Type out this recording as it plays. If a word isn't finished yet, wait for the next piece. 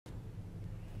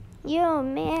Yo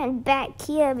man, back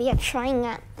here we are trying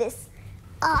out this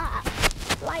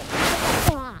flight.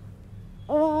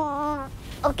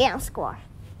 Okay, I'm squash.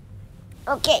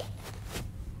 Okay.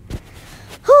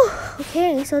 Whew.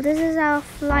 Okay, so this is our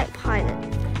flight pilot.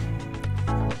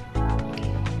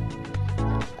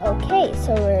 Okay,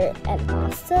 so we're at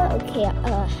master. Okay,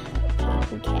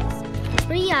 who cares?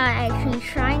 We are actually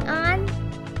trying on.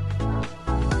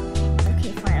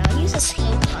 Okay, fine, I'll use the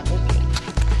same cargo plane.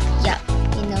 Yeah,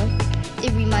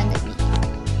 it reminded me.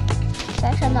 So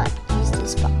I shall not use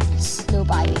this slow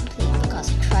bi-wing plane because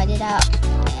I tried it out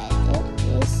and it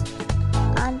is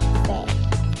unfair.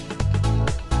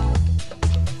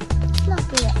 It's not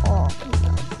good at all,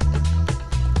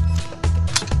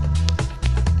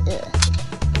 Ugh.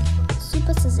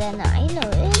 Super Susanna, I know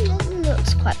it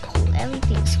looks quite cool.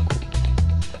 Everything's cool.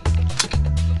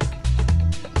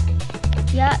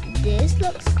 Yeah, this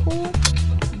looks cool.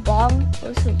 Bomb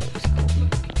also looks cool.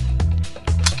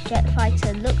 Jet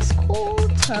fighter looks cool.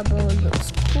 Turbo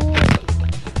looks cool.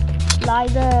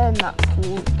 Glider not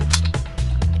cool.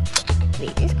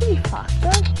 Wait, this could be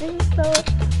faster. This is slower.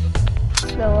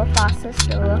 Slower, faster,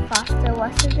 slower, faster.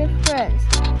 What's the difference?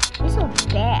 It's so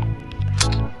bad.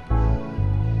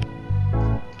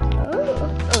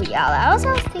 Oh yeah, I was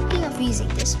thinking of using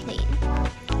this plane.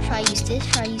 Try use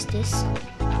this.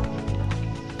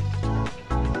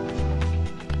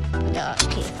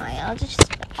 Okay, fine. I'll just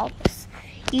all this.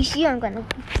 Usually I'm gonna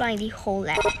find the whole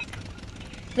lap.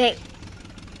 Wait.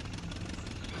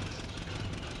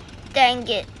 Dang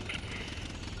it.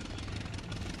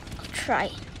 I'll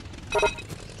try.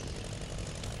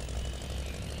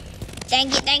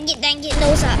 Dang it,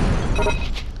 nose up.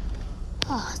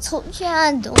 Oh,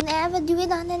 Tochan, don't ever do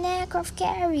it on an aircraft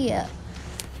carrier.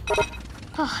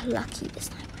 Oh, lucky this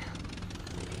time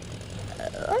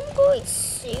around. I'm going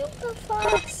super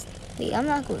fast. Wait, I'm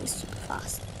not going super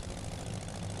fast.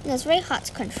 It's very hard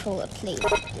to control a plane.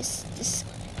 This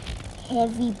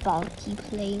heavy, bulky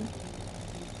plane.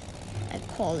 I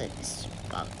call it this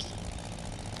bulky.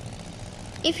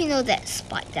 If you know that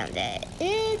spike down there,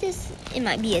 it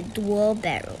might be a dual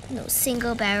barrel. No,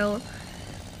 single barrel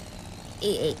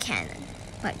AA cannon.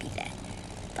 Might be that.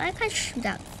 But I can't shoot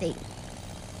out the thing.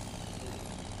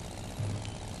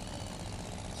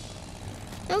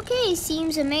 Okay,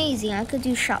 seems amazing. I could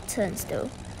do sharp turns though.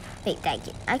 Wait, dang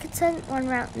it. I could turn one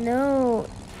round. No.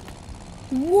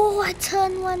 Whoa, I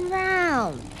turned one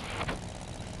round.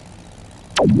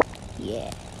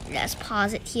 Yeah. Let's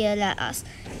pause it here. Let us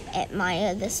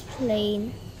admire this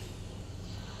plane.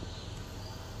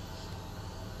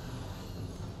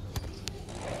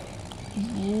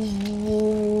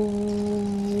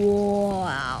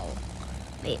 Wow.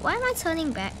 Wait, why am I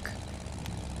turning back?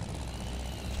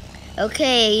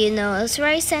 Okay, it's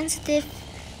very sensitive.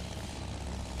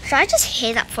 Should I just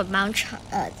head up for the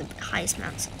highest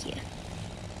mountain here?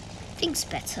 I think it's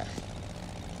better.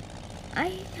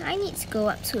 I need to go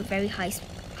up to a very high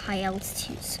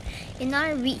altitudes. And now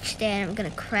I reach there, I'm gonna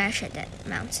crash at that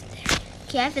mountain there.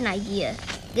 Okay, I have an idea.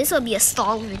 This will be a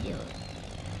stall video.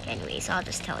 Anyways, I'll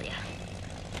just tell you.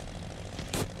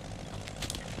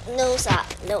 Nose up,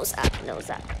 nose up, nose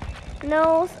up.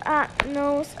 Nose up,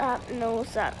 nose up,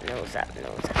 nose up, nose up,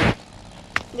 nose up.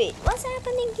 Wait, what's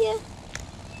happening here?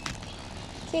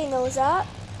 Okay, nose up.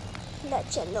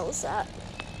 Let your nose up.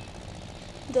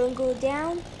 Don't go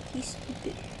down, you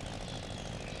stupid.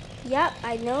 Yup,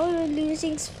 I know you're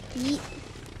losing speed.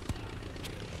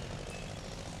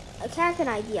 Okay, I have an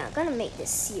idea. I'm gonna make this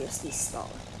seriously slow.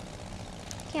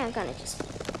 Okay, I'm gonna just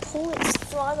pull its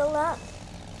throttle up.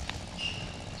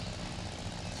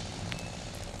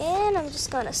 And I'm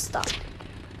just gonna stop.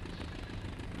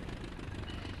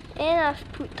 And I've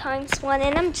put ×1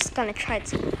 and I'm just gonna try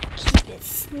to keep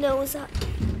its nose up.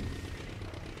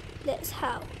 That's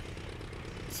how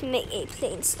to make a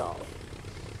plane stall.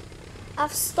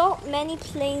 I've stalled many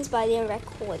planes but I didn't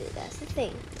record it, that's the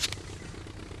thing.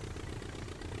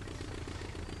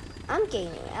 I'm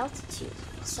gaining altitude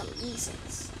for some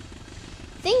reasons.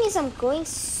 Thing is, I'm going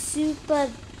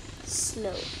super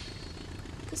slow.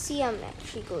 You see, I'm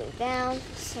actually going down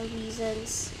for some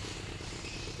reasons.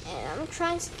 And I'm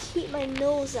trying to keep my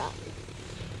nose up.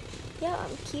 Yeah,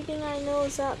 I'm keeping my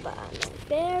nose up, but I'm at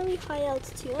very high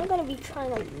altitude. I'm gonna be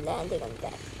trying to land it on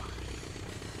that.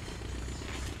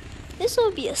 This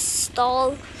will be a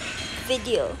stall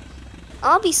video.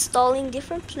 I'll be stalling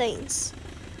different planes.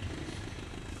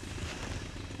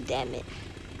 Damn it.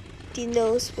 The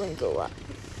nose won't go up.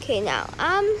 Okay, now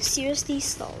I'm seriously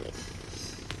stalling.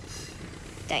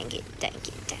 Dang it.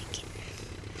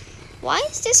 Why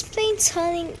is this plane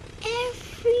turning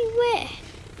everywhere?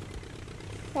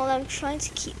 while I'm trying to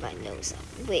keep my nose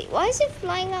up. Wait, why is it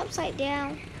flying upside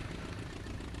down?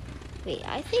 Wait,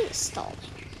 I think it's stalling.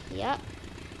 Yep.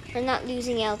 We're not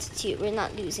losing altitude. We're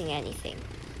not losing anything.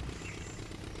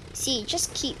 See, it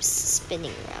just keeps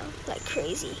spinning around like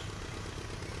crazy.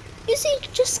 You see, it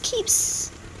just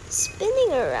keeps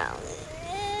spinning around.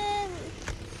 And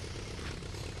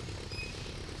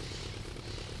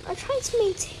I tried to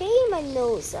maintain my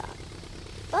nose up,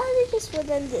 but it just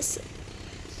wouldn't listen.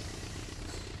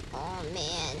 Oh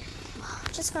man,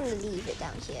 I'm just gonna leave it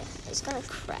down here. It's gonna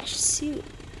crash soon.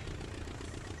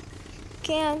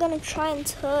 Okay, I'm gonna try and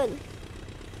turn.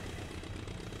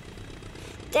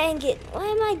 Dang it, why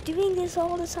am I doing this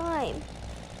all the time?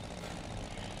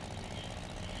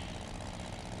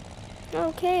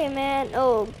 Okay, man.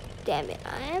 Oh, damn it.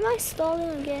 Am I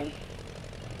stalling again?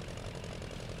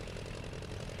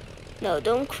 No,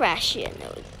 don't crash here.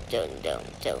 No, don't.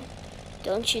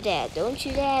 Don't you dare. Don't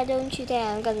you dare. Don't you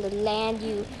dare. I'm gonna land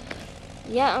you.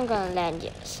 Yeah, I'm gonna land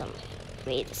you somewhere.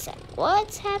 Wait a sec.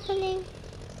 What's happening?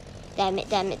 Damn it.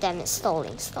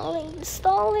 Stalling.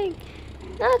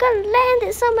 No, I'm gonna land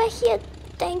it somewhere here.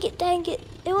 Dang it.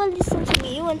 It won't listen to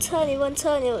me. It won't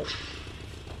turn.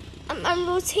 I'm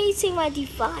rotating my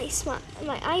device, my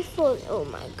iPhone. Oh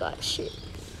my god, shit.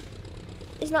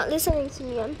 It's not listening to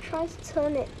me. I'm trying to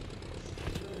turn it.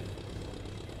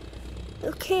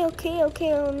 Okay.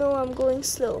 Oh no, I'm going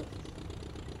slow.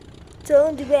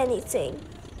 Don't do anything.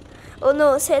 Oh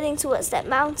no, it's heading towards that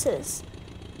mountains.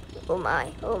 Oh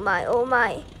my.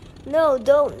 No,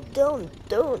 don't.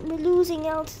 We're losing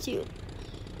altitude.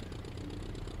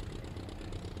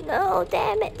 No,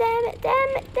 damn it.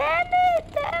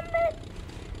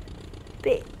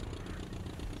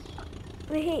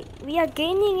 Wait, we are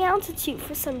gaining altitude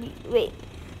for some reason. Wait,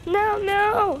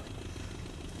 no.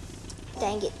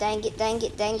 Dang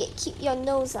it. Keep your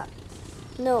nose up.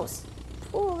 Nose.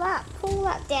 Pull up.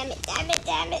 Damn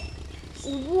it.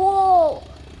 Whoa.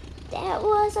 That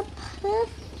was a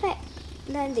perfect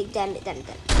landing. Damn it.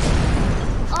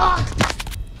 Oh.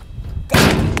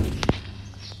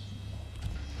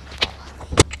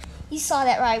 You saw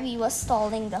that, right? We were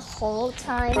stalling the whole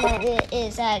time, and it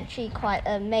is actually quite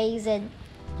amazing.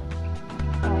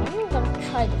 I'm gonna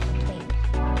try different plane.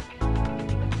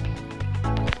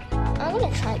 I'm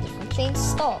gonna try different plane to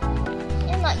stall.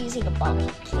 I'm not using a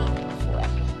bulky plane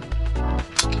forever.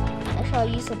 Actually, I'll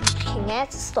use a Beach King Air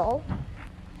to stall.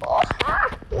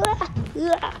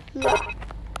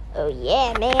 Oh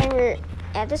yeah, man, we're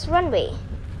at this runway.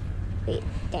 Wait,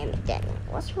 damn it.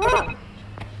 What's wrong?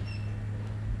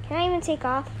 Can I even take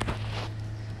off?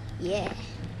 Yeah.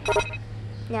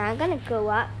 Now I'm gonna go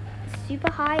up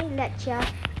super high, let ya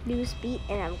lose speed,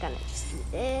 and I'm gonna just do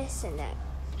this, and then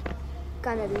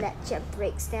gonna let ya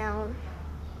brakes down.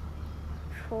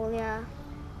 Control ya.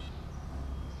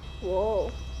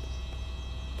 Whoa.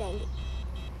 Dang it.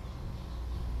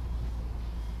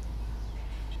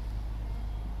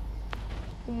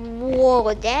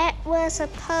 Whoa, that was a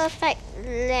perfect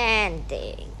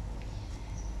landing.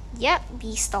 Yep,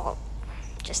 we stalled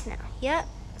just now. Yep,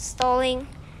 stalling,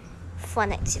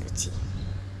 fun activity.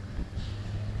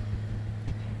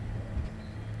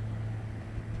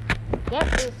 Yep,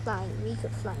 we're flying. We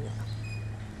could fly now.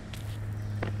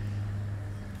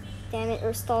 Damn it,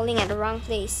 we're stalling at the wrong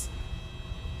place.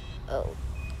 Oh,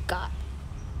 God.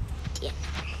 Yeah.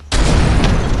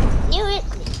 Knew it.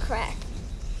 Crap.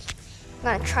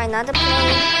 I'm gonna try another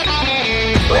plane.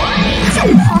 Is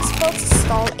it possible to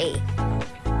stall a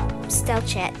stealth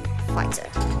jet fighter?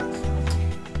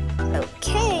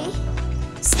 Okay.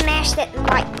 Smash that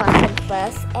like button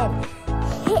first and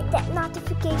hit that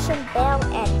notification bell,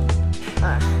 and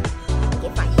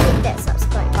if I hit that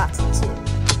subscribe button too.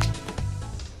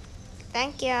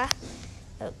 Thank ya.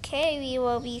 Okay, we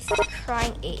will be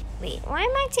trying a... Wait, why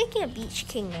am I taking a Beach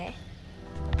King there?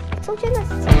 I told you not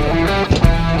to take it.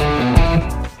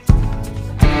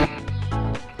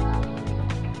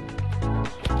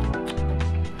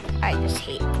 I just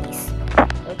hate these.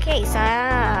 Okay, so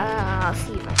I'll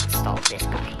see if I can stall this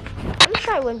guy. I'm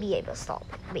sure I wouldn't be able to stall.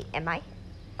 Wait, am I?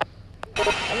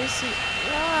 Let me see.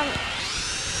 No, I'm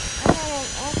on an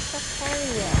extra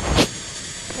carrier.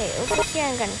 Okay, over here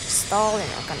I'm gonna just stall,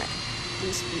 and I'm gonna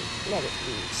lose speed. Let it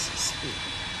lose speed.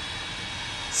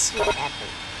 See what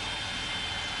happens.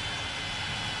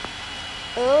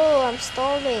 Oh, I'm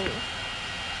stalling.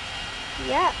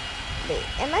 Yep. Wait,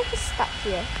 am I just stuck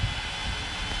here?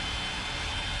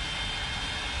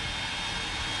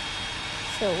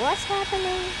 So what's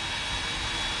happening?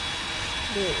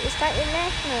 Dude, it's like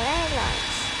International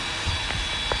Airlines.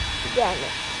 Damn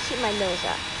it. Keep my nose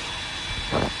up.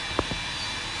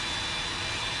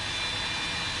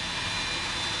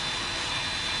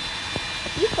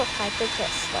 try to get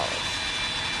stalls.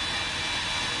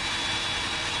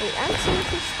 Wait, I'm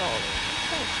seriously stalling.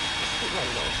 Okay, keep my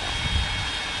nose up.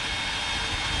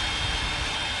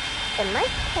 Am I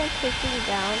completely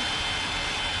down?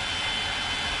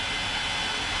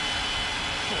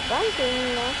 Hold on, doing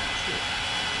that too.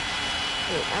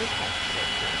 Wait, I'm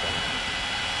calculating down.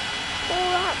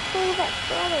 Pull that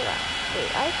throttle out.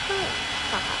 Wait, I can't.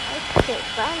 Haha, I could,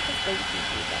 but I'm just lazy to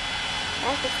do that.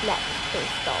 I just let this thing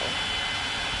stall.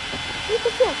 You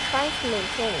can see I'm trying to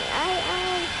maintain it.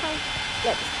 I'm trying to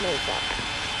let this nose up.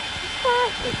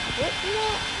 But it would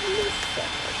not listen.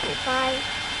 Okay, fine.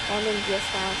 And then just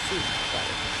now see what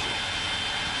we can see.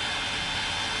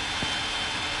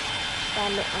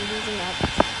 Damn it, I'm losing out.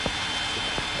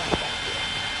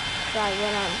 Try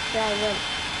run. Damn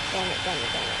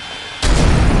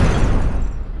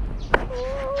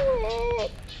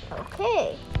it. Okay.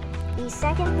 The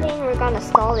second thing we're gonna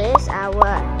stall is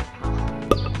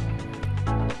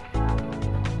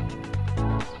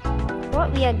what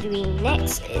we are doing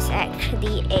next is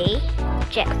actually a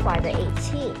Jet Fighter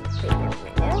 18. Wait,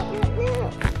 no.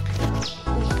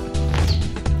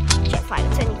 Jet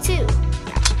Fighter 22.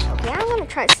 Okay, I'm gonna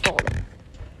try to stall it.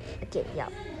 Okay, yeah.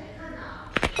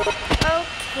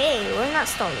 Okay, we're not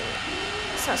stalling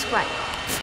it. Subscribe.